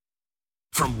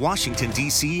From Washington,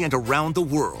 D.C. and around the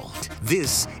world,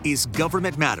 this is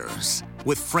Government Matters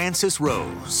with Francis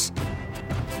Rose.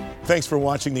 Thanks for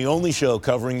watching the only show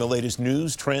covering the latest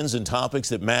news, trends, and topics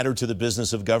that matter to the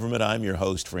business of government. I'm your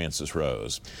host, Francis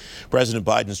Rose. President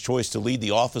Biden's choice to lead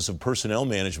the Office of Personnel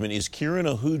Management is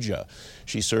Kiran Ahuja.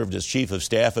 She served as chief of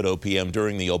staff at OPM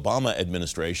during the Obama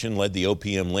administration, led the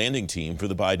OPM landing team for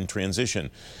the Biden transition.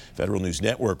 Federal News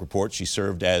Network reports she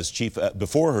served as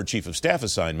before her chief of staff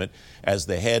assignment as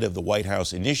the head of the White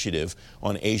House Initiative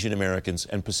on Asian Americans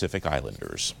and Pacific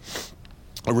Islanders.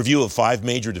 A review of 5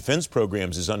 major defense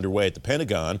programs is underway at the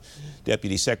Pentagon.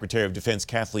 Deputy Secretary of Defense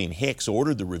Kathleen Hicks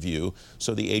ordered the review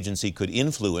so the agency could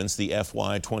influence the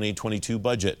FY 2022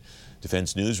 budget.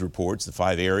 Defense News reports the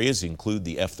 5 areas include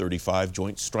the F-35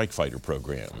 Joint Strike Fighter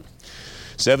program.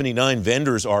 79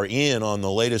 vendors are in on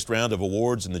the latest round of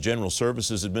awards in the General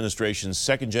Services Administration's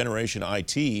second-generation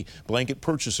IT blanket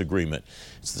purchase agreement.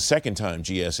 It's the second time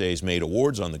GSA's made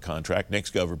awards on the contract.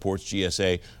 NextGov reports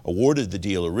GSA awarded the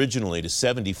deal originally to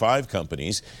 75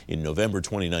 companies in November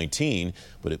 2019,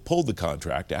 but it pulled the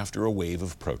contract after a wave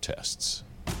of protests.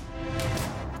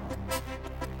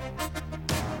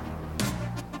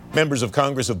 Members of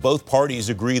Congress of both parties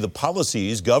agree the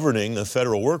policies governing the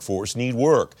federal workforce need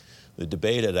work. The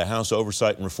debate at a House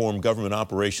Oversight and Reform Government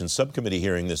Operations Subcommittee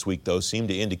hearing this week, though, seemed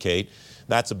to indicate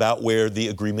that's about where the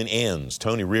agreement ends.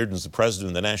 Tony Reardon is the president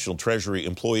of the National Treasury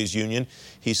Employees Union.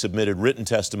 He submitted written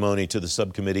testimony to the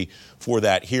subcommittee for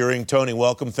that hearing. Tony,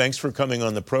 welcome. Thanks for coming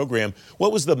on the program.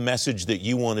 What was the message that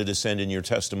you wanted to send in your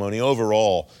testimony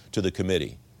overall to the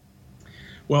committee?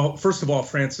 Well, first of all,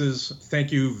 Francis, thank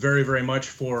you very, very much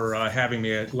for having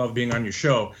me. I love being on your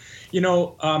show. You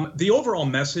know, the overall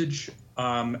message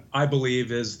I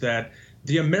believe is that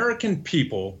the American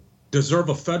people deserve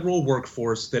a federal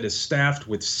workforce that is staffed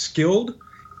with skilled,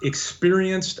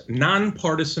 experienced,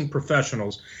 nonpartisan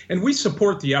professionals. And we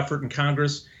support the effort in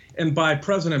Congress and by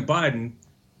President Biden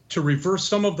to reverse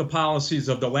some of the policies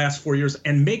of the last 4 years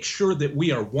and make sure that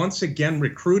we are once again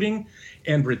recruiting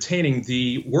and retaining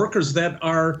the workers that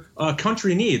our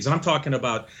country needs. I'm talking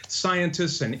about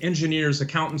scientists and engineers,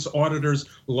 accountants, auditors,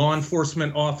 law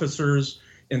enforcement officers,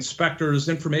 inspectors,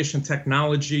 information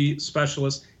technology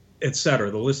specialists, et cetera.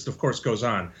 The list, of course, goes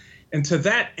on. And to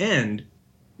that end,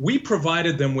 we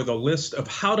provided them with a list of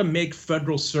how to make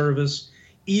federal service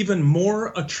even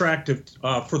more attractive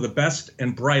for the best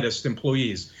and brightest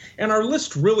employees. And our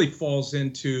list really falls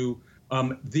into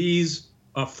these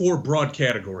 4 broad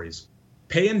categories: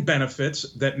 pay and benefits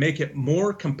that make it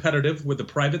more competitive with the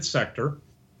private sector,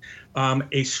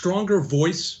 a stronger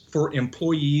voice for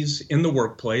employees in the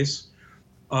workplace,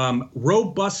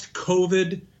 robust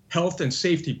COVID health and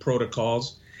safety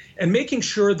protocols, and making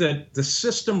sure that the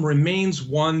system remains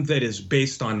one that is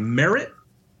based on merit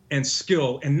and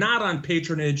skill and not on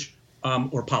patronage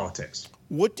or politics.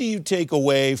 What do you take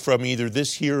away from either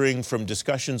this hearing, from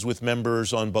discussions with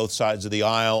members on both sides of the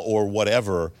aisle or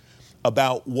whatever,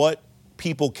 about what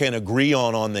people can agree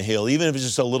on the Hill, even if it's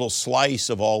just a little slice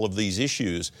of all of these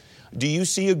issues? Do you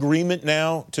see agreement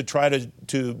now to try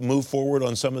to move forward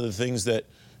on some of the things that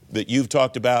you've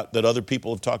talked about, that other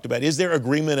people have talked about? Is there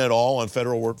agreement at all on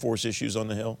federal workforce issues on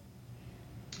the Hill?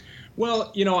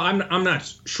 Well, you know, I'm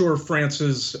not sure,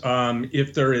 Francis,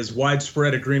 if there is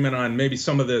widespread agreement on maybe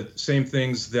some of the same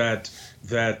things that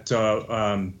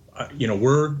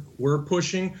we're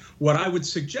pushing. What I would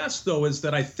suggest, though, is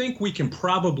that I think we can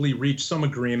probably reach some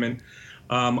agreement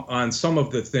on some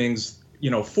of the things.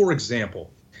 You know, for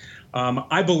example,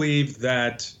 I believe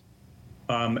that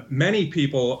many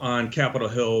people on Capitol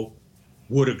Hill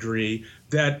would agree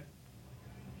that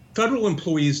federal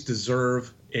employees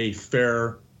deserve a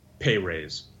fair pay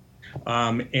raise.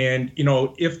 And, you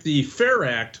know, if the FAIR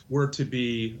Act were to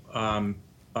be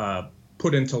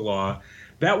put into law,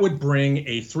 that would bring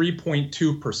a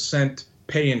 3.2%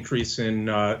 pay increase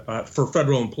for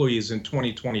federal employees in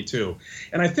 2022.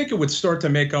 And I think it would start to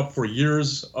make up for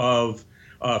years of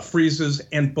freezes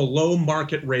and below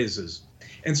market raises.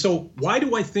 And so why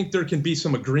do I think there can be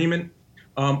some agreement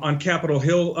on Capitol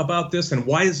Hill about this, and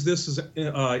why is this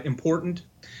important?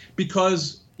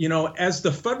 Because, you know, as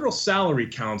the Federal Salary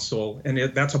Council, and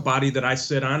that's a body that I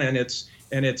sit on, and it's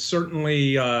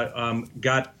certainly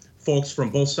got folks from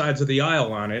both sides of the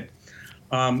aisle on it,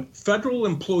 federal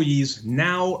employees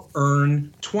now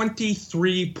earn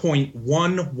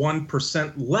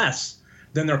 23.11% less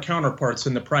than their counterparts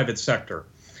in the private sector.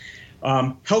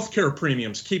 Healthcare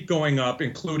premiums keep going up,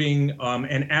 including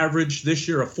an average this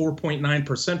year of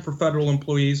 4.9% for federal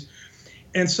employees.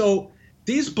 And so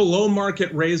these below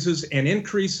market raises and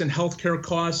increase in healthcare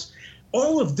costs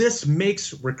All of this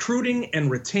makes recruiting and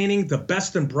retaining the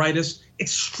best and brightest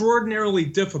extraordinarily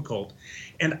difficult.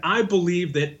 And I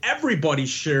believe that everybody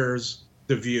shares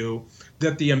the view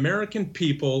that the American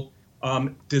people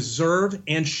deserve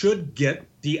and should get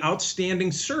the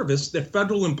outstanding service that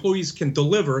federal employees can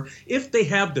deliver if they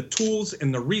have the tools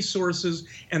and the resources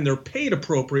and they're paid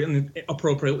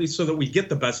appropriately so that we get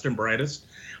the best and brightest.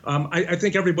 I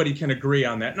think everybody can agree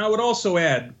on that. And I would also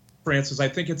add, Francis, I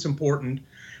think it's important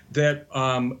that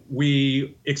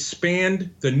we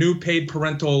expand the new paid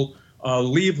parental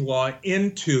leave law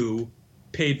into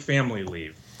paid family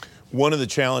leave. One of the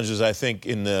challenges, I think,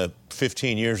 in the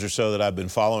 15 years or so that I've been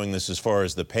following this as far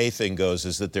as the pay thing goes,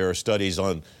 is that there are studies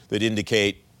that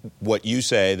indicate what you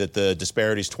say, that the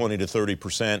disparity is 20 to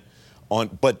 30%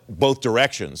 but both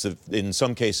directions. In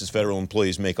some cases, federal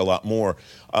employees make a lot more.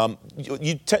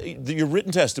 Your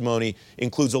written testimony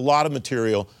includes a lot of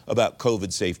material about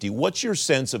COVID safety. What's your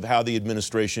sense of how the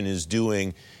administration is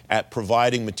doing at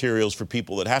providing materials for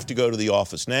people that have to go to the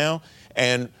office now,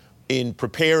 and in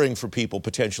preparing for people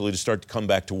potentially to start to come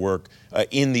back to work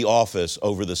in the office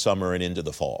over the summer and into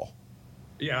the fall?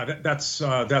 Yeah, that's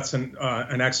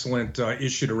an excellent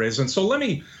issue to raise. And so let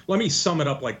me sum it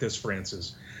up like this,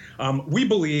 Francis. We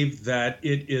believe that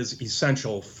it is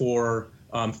essential for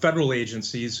federal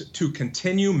agencies to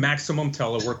continue maximum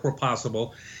telework where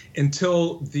possible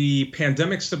until the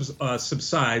pandemic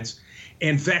subsides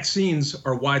and vaccines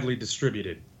are widely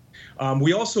distributed.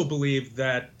 We also believe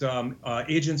that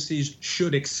agencies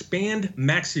should expand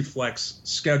MaxiFlex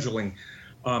scheduling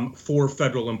for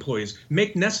federal employees,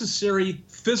 make necessary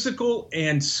physical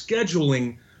and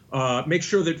scheduling, make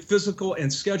sure that physical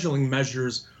and scheduling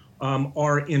measures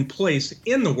are in place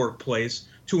in the workplace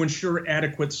to ensure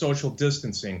adequate social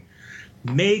distancing.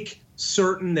 Make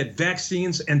certain that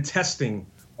vaccines and testing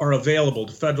are available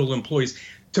to federal employees,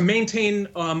 to maintain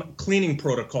cleaning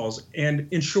protocols and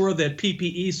ensure that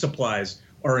PPE supplies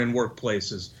are in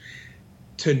workplaces,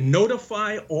 to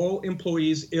notify all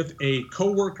employees if a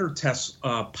coworker tests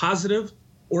positive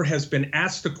or has been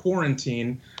asked to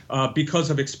quarantine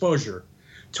because of exposure,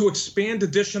 to expand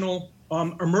additional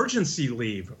emergency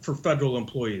leave for federal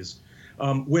employees,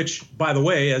 which, by the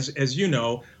way, as you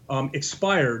know,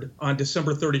 expired on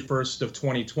December 31st of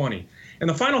 2020. And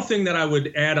the final thing that I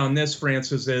would add on this,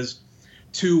 Francis, is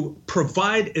to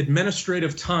provide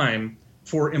administrative time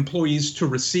for employees to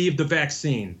receive the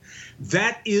vaccine.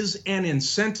 That is an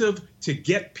incentive to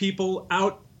get people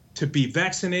out to be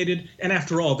vaccinated. And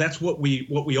after all, that's what we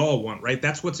all want, right?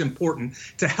 That's what's important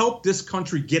to help this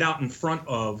country get out in front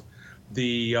of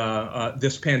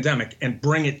this pandemic and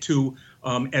bring it to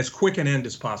as quick an end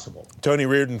as possible. Tony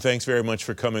Reardon, thanks very much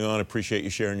for coming on. Appreciate you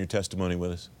sharing your testimony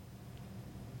with us.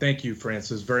 Thank you,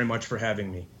 Francis, very much for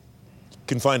having me. You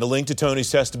can find a link to Tony's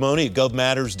testimony at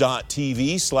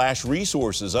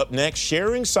govmatters.tv/resources. Up next,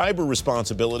 sharing cyber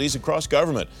responsibilities across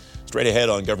government. Straight ahead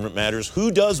on Government Matters, who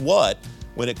does what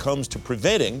when it comes to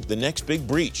preventing the next big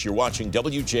breach? You're watching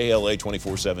WJLA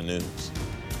 24/7 News.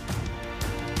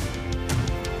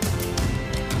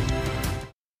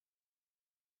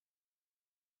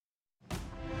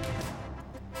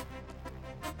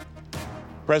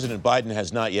 President Biden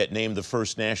has not yet named the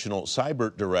first national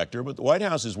cyber director, but the White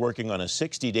House is working on a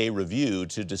 60-day review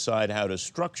to decide how to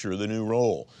structure the new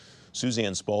role.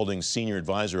 Suzanne Spaulding, Senior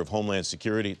Adviser of Homeland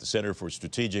Security at the Center for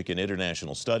Strategic and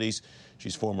International Studies.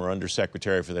 She's former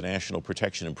Undersecretary for the National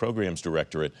Protection and Programs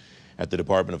Directorate at the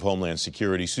Department of Homeland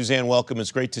Security. Suzanne, welcome.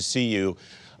 It's great to see you.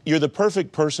 You're the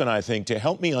perfect person, I think, to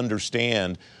help me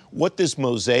understand what this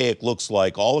mosaic looks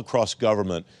like all across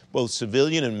government, both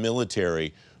civilian and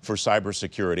military, for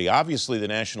cybersecurity. Obviously, the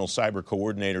National Cyber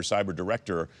Coordinator, Cyber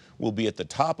Director will be at the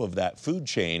top of that food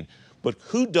chain, but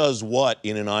who does what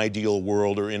in an ideal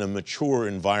world or in a mature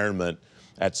environment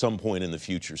at some point in the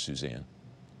future, Suzanne?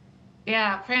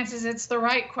 Yeah, Francis, it's the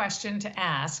right question to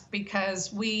ask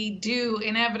because we do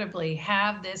inevitably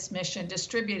have this mission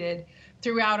distributed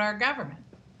throughout our government.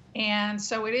 And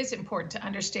so it is important to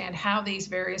understand how these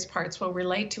various parts will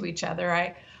relate to each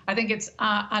other. I think it's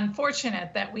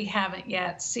unfortunate that we haven't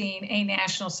yet seen a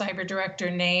national cyber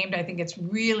director named. I think it's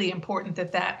really important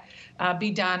that that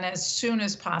be done as soon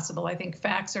as possible. I think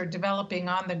facts are developing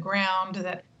on the ground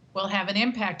that will have an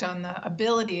impact on the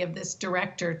ability of this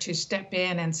director to step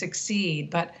in and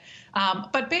succeed. But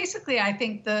basically, I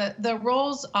think the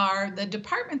roles are the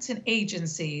departments and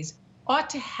agencies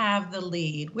ought to have the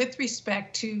lead with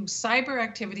respect to cyber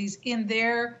activities in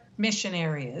their mission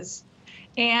areas.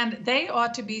 And they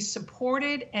ought to be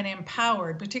supported and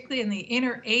empowered, particularly in the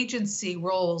interagency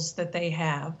roles that they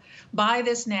have, by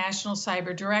this National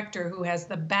Cyber Director who has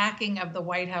the backing of the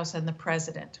White House and the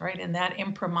President, right? And that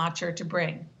imprimatur to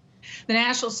bring. The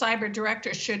National Cyber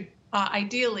Director should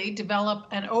ideally develop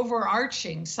an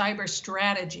overarching cyber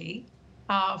strategy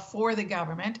for the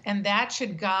government, and that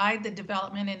should guide the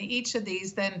development in each of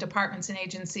these then departments and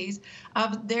agencies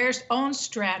of their own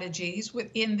strategies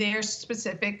within their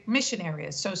specific mission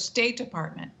areas. So State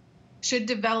Department should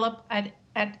develop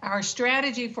our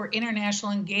strategy for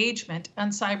international engagement on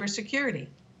cybersecurity.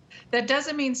 That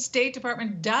doesn't mean State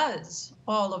Department does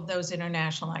all of those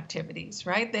international activities,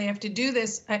 right? They have to do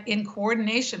this in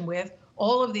coordination with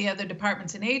all of the other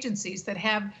departments and agencies that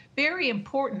have very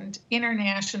important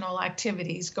international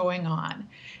activities going on.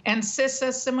 And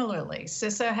CISA similarly.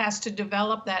 CISA has to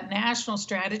develop that national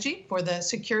strategy for the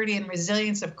security and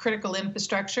resilience of critical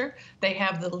infrastructure. They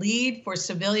have the lead for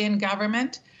civilian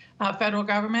government, federal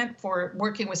government, for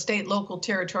working with state, local,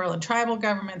 territorial, and tribal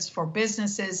governments, for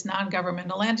businesses,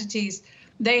 non-governmental entities.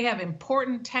 They have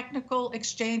important technical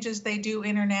exchanges they do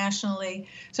internationally.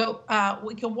 So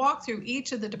we can walk through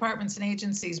each of the departments and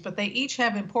agencies, but they each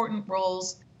have important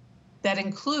roles that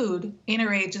include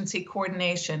interagency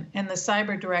coordination, and the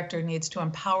cyber director needs to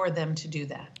empower them to do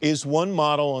that. Is one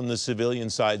model on the civilian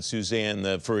side,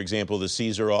 Suzanne, for example, the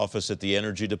CSIS office at the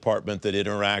Energy Department that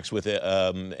interacts with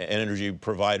energy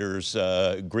providers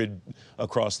grid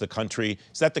across the country,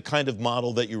 is that the kind of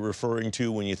model that you're referring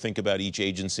to when you think about each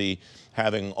agency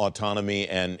having autonomy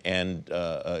and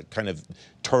kind of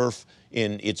turf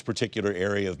in its particular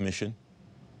area of mission?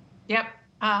 Yep.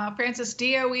 Francis,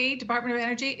 DOE, Department of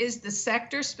Energy, is the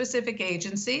sector-specific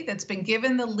agency that's been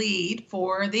given the lead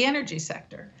for the energy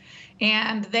sector.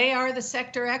 And they are the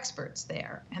sector experts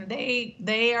there, and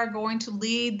they are going to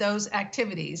lead those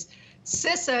activities.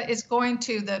 CISA is going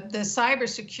to, the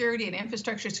Cybersecurity and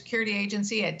Infrastructure Security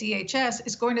Agency at DHS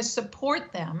is going to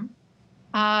support them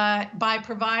by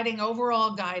providing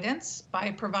overall guidance,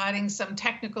 by providing some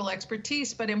technical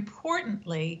expertise, but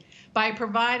importantly, by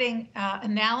providing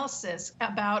analysis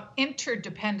about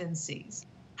interdependencies,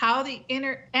 how the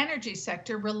energy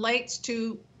sector relates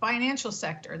to financial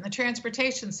sector and the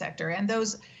transportation sector, and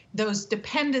those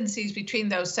dependencies between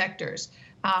those sectors.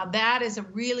 That is a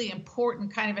really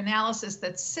important kind of analysis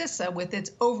that CISA, with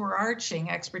its overarching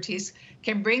expertise,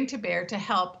 can bring to bear to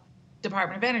help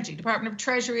Department of Energy. Department of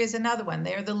Treasury is another one.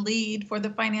 They're the lead for the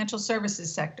financial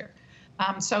services sector.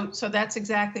 So that's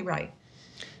exactly right.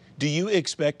 Do you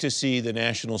expect to see the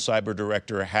National Cyber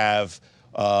Director have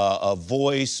a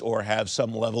voice or have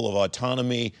some level of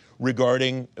autonomy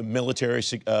regarding military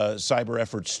cyber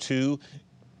efforts too?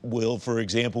 For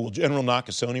example, will General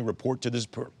Nakasone report to this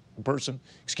person,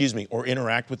 or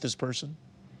interact with this person?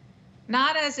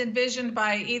 Not as envisioned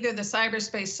by either the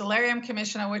Cyberspace Solarium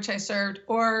Commission, on which I served,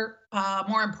 or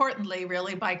more importantly,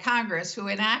 really, by Congress, who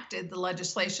enacted the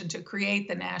legislation to create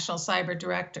the National Cyber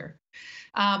Director.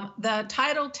 The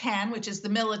Title 10, which is the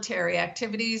military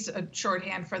activities,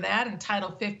 shorthand for that, and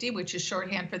Title 50, which is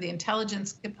shorthand for the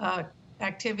intelligence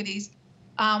activities,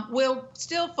 will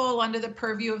still fall under the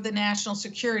purview of the National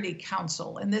Security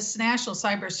Council. And this National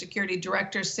Cybersecurity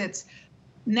Director sits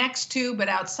next to, but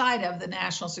outside of, the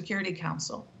National Security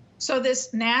Council. So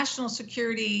this National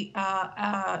Security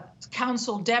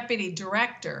Council Deputy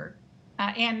Director,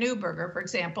 Ann Neuberger, for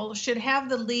example, should have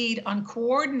the lead on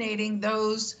coordinating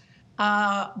those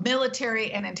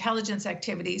military and intelligence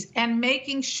activities and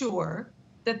making sure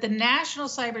that the National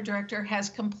Cyber Director has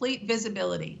complete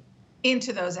visibility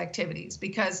into those activities,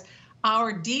 because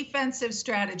our defensive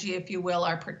strategy, if you will,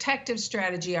 our protective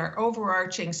strategy, our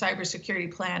overarching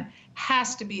cybersecurity plan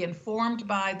has to be informed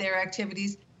by their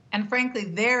activities. And frankly,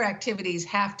 their activities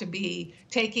have to be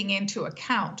taking into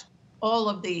account all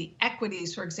of the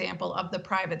equities, for example, of the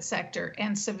private sector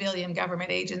and civilian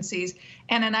government agencies,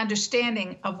 and an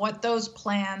understanding of what those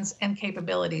plans and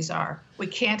capabilities are. We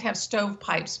can't have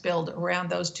stovepipes built around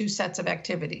those two sets of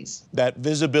activities. That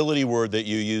visibility word that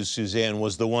you used, Suzanne,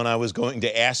 was the one I was going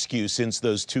to ask you. Since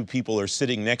those two people are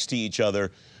sitting next to each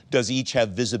other, does each have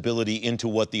visibility into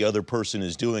what the other person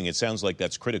is doing? It sounds like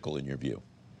that's critical in your view.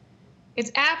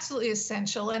 It's absolutely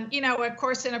essential. And, of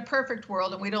course, in a perfect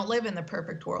world, and we don't live in the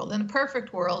perfect world, in a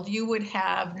perfect world, you would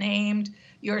have named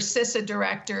your CISA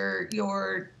director,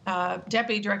 your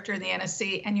deputy director in the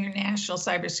NSC, and your national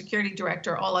cybersecurity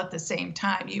director all at the same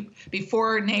time.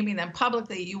 Before naming them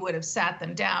publicly, you would have sat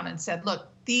them down and said, look,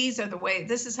 these are the way,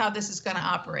 this is how this is going to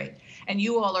operate. And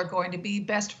you all are going to be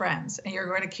best friends, and you're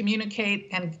going to communicate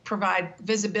and provide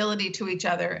visibility to each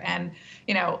other. And,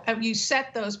 you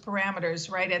set those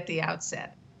parameters right at the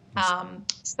outset.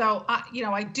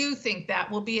 I do think that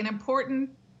will be an important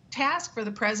task for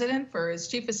the president, for his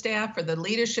chief of staff, for the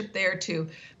leadership there to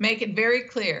make it very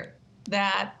clear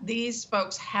that these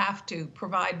folks have to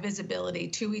provide visibility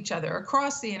to each other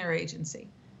across the interagency.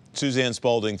 Suzanne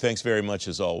Spaulding, thanks very much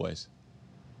as always.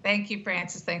 Thank you,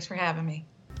 Francis. Thanks for having me.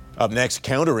 Up next,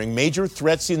 countering major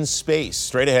threats in space.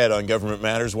 Straight ahead on Government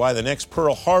Matters, why the next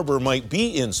Pearl Harbor might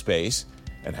be in space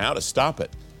and how to stop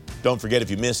it. Don't forget, if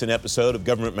you miss an episode of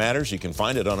Government Matters, you can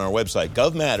find it on our website,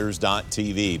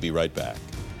 govmatters.tv. Be right back.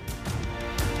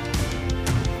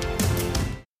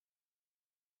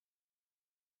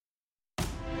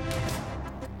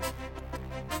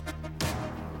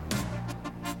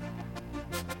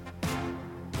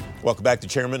 Welcome back. The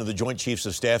chairman of the Joint Chiefs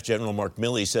of Staff, General Mark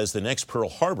Milley, says the next Pearl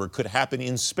Harbor could happen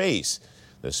in space.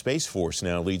 The Space Force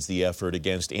now leads the effort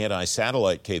against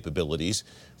anti-satellite capabilities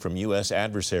from U.S.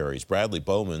 adversaries. Bradley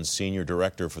Bowman, Senior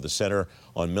Director for the Center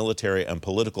on Military and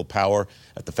Political Power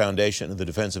at the Foundation of the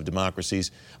Defense of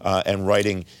Democracies, and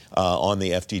writing on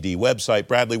the FDD website.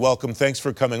 Bradley, welcome. Thanks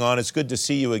for coming on. It's good to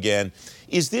see you again.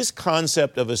 Is this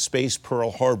concept of a space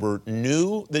Pearl Harbor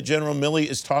new that General Milley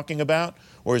is talking about?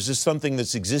 Or is this something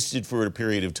that's existed for a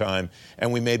period of time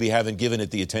and we maybe haven't given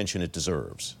it the attention it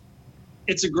deserves?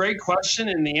 It's a great question,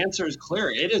 and the answer is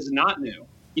clear. It is not new.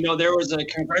 You know, there was a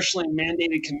congressionally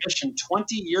mandated commission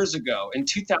 20 years ago in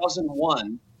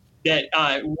 2001 that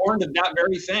warned of that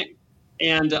very thing.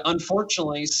 And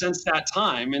unfortunately, since that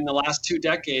time, in the last 2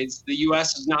 decades, the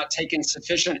U.S. has not taken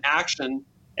sufficient action.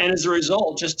 And as a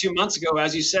result, just 2 months ago,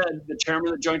 as you said, the chairman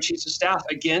of the Joint Chiefs of Staff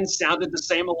again sounded the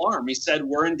same alarm. He said,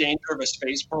 we're in danger of a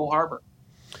space Pearl Harbor.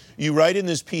 You write in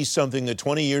this piece something that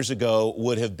 20 years ago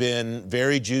would have been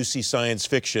very juicy science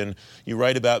fiction. You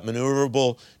write about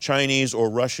maneuverable Chinese or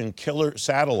Russian killer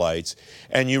satellites,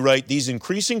 and you write, these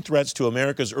increasing threats to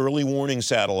America's early warning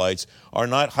satellites are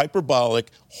not hyperbolic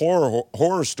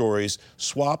horror stories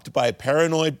swapped by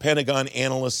paranoid Pentagon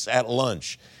analysts at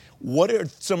lunch. What are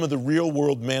some of the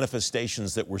real-world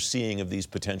manifestations that we're seeing of these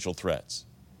potential threats?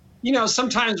 You know,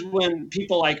 sometimes when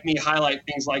people like me highlight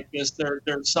things like this,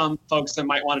 there's some folks that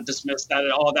might want to dismiss that.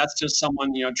 Oh, that's just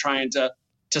someone, trying to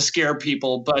scare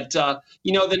people. But,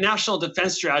 the National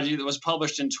Defense Strategy that was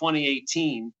published in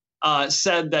 2018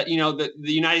 said that, that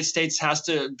the United States has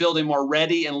to build a more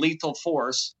ready and lethal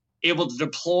force, able to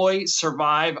deploy,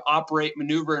 survive, operate,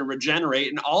 maneuver, and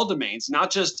regenerate in all domains, not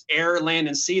just air, land,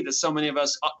 and sea that so many of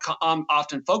us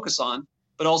often focus on,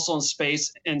 but also in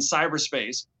space and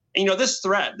cyberspace. And, this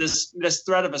threat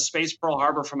of a space Pearl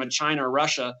Harbor from a China or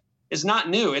Russia is not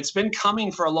new. It's been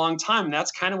coming for a long time. And that's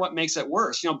kind of what makes it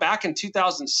worse. Back in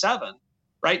 2007,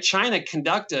 right, China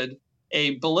conducted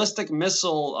a ballistic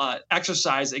missile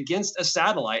exercise against a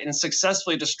satellite and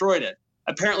successfully destroyed it.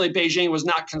 Apparently, Beijing was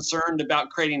not concerned about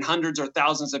creating hundreds or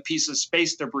thousands of pieces of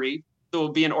space debris that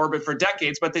will be in orbit for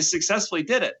decades, but they successfully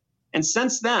did it. And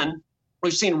since then,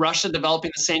 we've seen Russia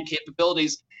developing the same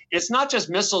capabilities. It's not just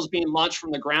missiles being launched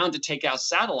from the ground to take out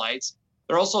satellites.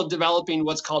 They're also developing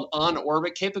what's called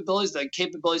on-orbit capabilities, the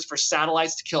capabilities for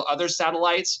satellites to kill other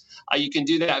satellites. You can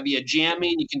do that via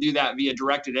jamming. You can do that via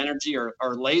directed energy or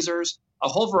lasers, a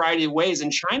whole variety of ways. And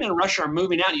China and Russia are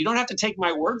moving out. You don't have to take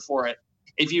my word for it.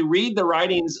 If you read the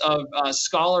writings of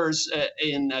scholars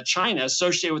in China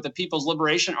associated with the People's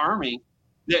Liberation Army,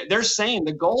 they're saying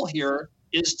the goal here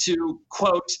is to,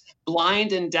 quote,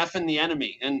 blind and deafen the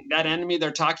enemy. And that enemy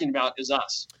they're talking about is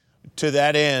us. To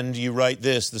that end, you write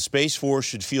this, the Space Force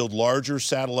should field larger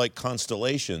satellite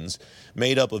constellations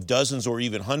made up of dozens or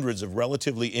even hundreds of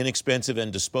relatively inexpensive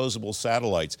and disposable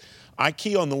satellites. I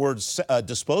key on the word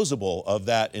disposable of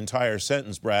that entire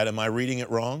sentence, Brad. Am I reading it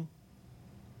wrong?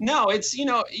 No, it's,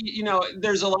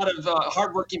 there's a lot of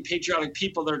hardworking, patriotic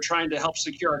people that are trying to help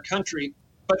secure our country,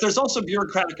 but there's also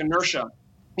bureaucratic inertia.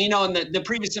 And the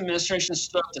previous administration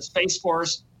stood up the Space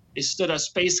Force, it stood up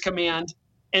Space Command.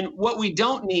 And what we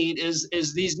don't need is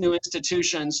these new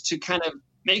institutions to kind of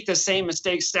make the same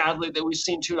mistakes, sadly, that we've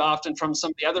seen too often from some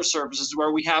of the other services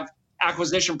where we have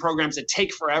acquisition programs that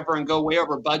take forever and go way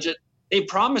over budget. They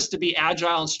promise to be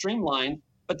agile and streamlined,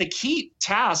 but the key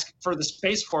task for the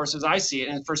Space Force, as I see it,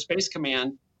 and for Space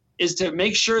Command, is to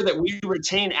make sure that we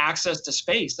retain access to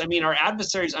space. I mean, our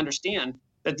adversaries understand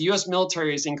that the U.S.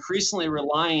 military is increasingly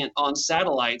reliant on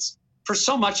satellites for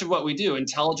so much of what we do,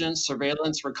 intelligence,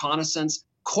 surveillance, reconnaissance.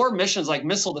 Core missions like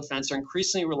missile defense are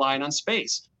increasingly reliant on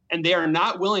space. And they are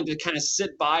not willing to kind of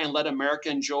sit by and let America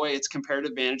enjoy its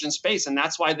comparative advantage in space. And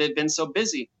that's why they've been so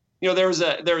busy. There was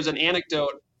an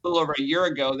anecdote a little over a year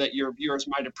ago that your viewers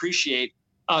might appreciate.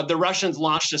 The Russians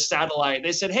launched a satellite.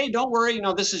 They said, hey, don't worry,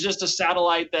 this is just a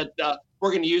satellite that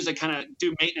we're going to use to kind of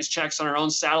do maintenance checks on our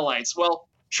own satellites. Well,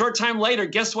 Short time later,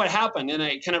 guess what happened? In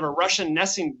a kind of a Russian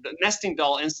nesting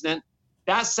doll incident,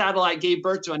 that satellite gave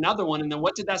birth to another one. And then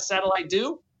what did that satellite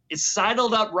do? It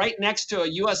sidled up right next to a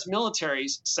U.S. military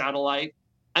satellite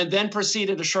and then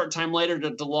proceeded a short time later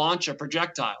to launch a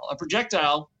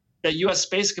projectile that U.S.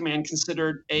 Space Command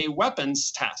considered a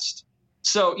weapons test.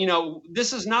 So,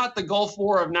 this is not the Gulf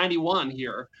War of 91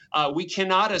 here. We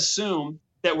cannot assume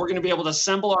that we're going to be able to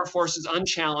assemble our forces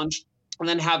unchallenged and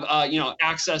then have,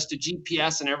 access to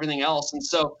GPS and everything else. And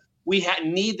so we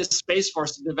need the Space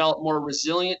Force to develop more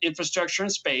resilient infrastructure in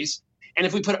space. And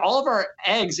if we put all of our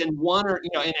eggs in one or,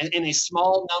 in a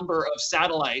small number of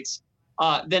satellites,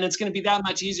 then it's going to be that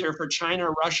much easier for China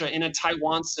or Russia in a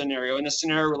Taiwan scenario, in a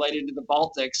scenario related to the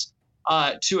Baltics,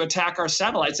 to attack our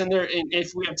satellites. And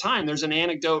if we have time, there's an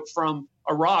anecdote from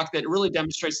Iraq that really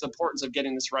demonstrates the importance of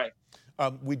getting this right.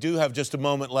 We do have just a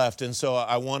moment left, and so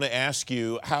I want to ask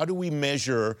you, how do we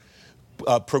measure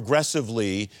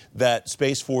progressively that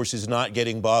Space Force is not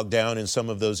getting bogged down in some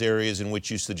of those areas in which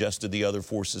you suggested the other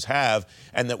forces have,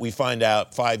 and that we find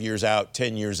out 5 years out,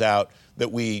 10 years out,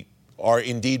 that we are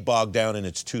indeed bogged down and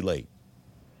it's too late?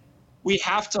 We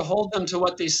have to hold them to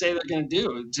what they say they're going to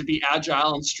do, to be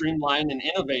agile and streamlined and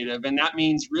innovative. And that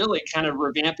means really kind of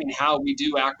revamping how we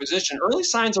do acquisition. Early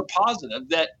signs are positive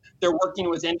that they're working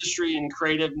with industry in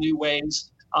creative new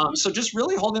ways. So just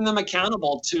really holding them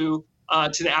accountable to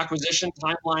the acquisition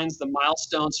timelines, the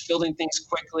milestones, fielding things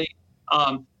quickly,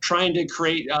 trying to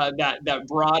create that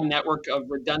broad network of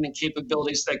redundant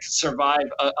capabilities that could survive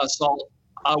assault.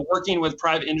 Working with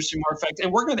private industry more effective,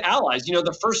 and working with allies.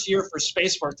 The first year for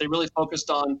Space Force, they really focused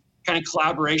on kind of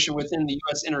collaboration within the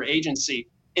U.S. interagency.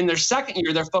 In their second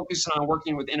year, they're focusing on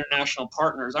working with international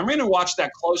partners. I'm going to watch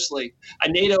that closely.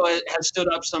 NATO has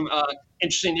stood up some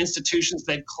interesting institutions.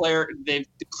 They've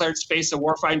declared space a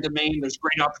warfighting domain. There's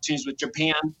great opportunities with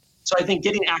Japan. So I think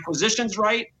getting acquisitions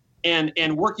right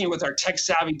and working with our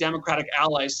tech-savvy democratic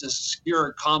allies to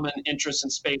secure common interests in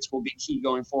space will be key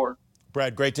going forward.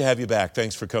 Brad, great to have you back.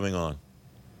 Thanks for coming on.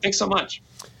 Thanks so much.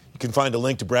 You can find a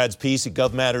link to Brad's piece at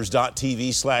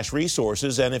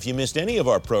govmatters.tv/resources. And if you missed any of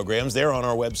our programs, they're on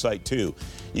our website too.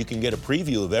 You can get a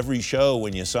preview of every show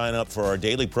when you sign up for our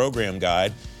daily program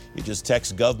guide. You just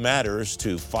text GovMatters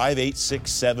to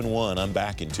 58671. I'm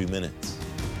back in 2 minutes.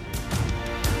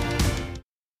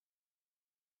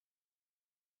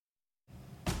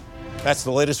 That's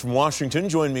the latest from Washington.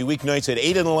 Join me weeknights at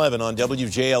 8 and 11 on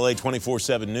WJLA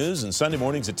 24/7 News and Sunday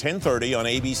mornings at 10:30 on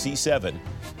ABC 7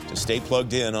 to stay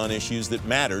plugged in on issues that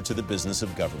matter to the business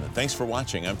of government. Thanks for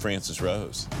watching. I'm Francis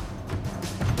Rose.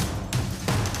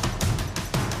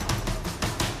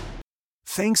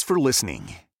 Thanks for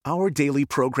listening. Our daily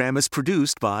program is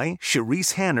produced by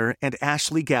Sharice Hanner and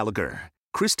Ashley Gallagher.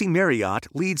 Christy Marriott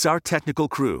leads our technical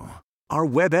crew. Our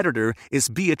web editor is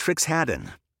Beatrix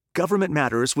Haddon. Government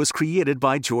Matters was created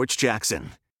by George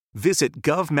Jackson. Visit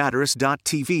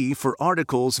govmatters.tv for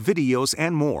articles, videos,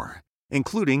 and more,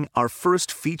 including our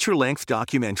first feature-length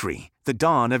documentary, The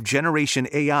Dawn of Generation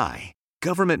AI.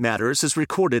 Government Matters is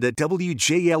recorded at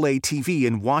WJLA-TV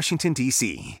in Washington,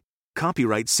 D.C.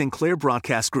 Copyright Sinclair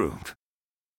Broadcast Group.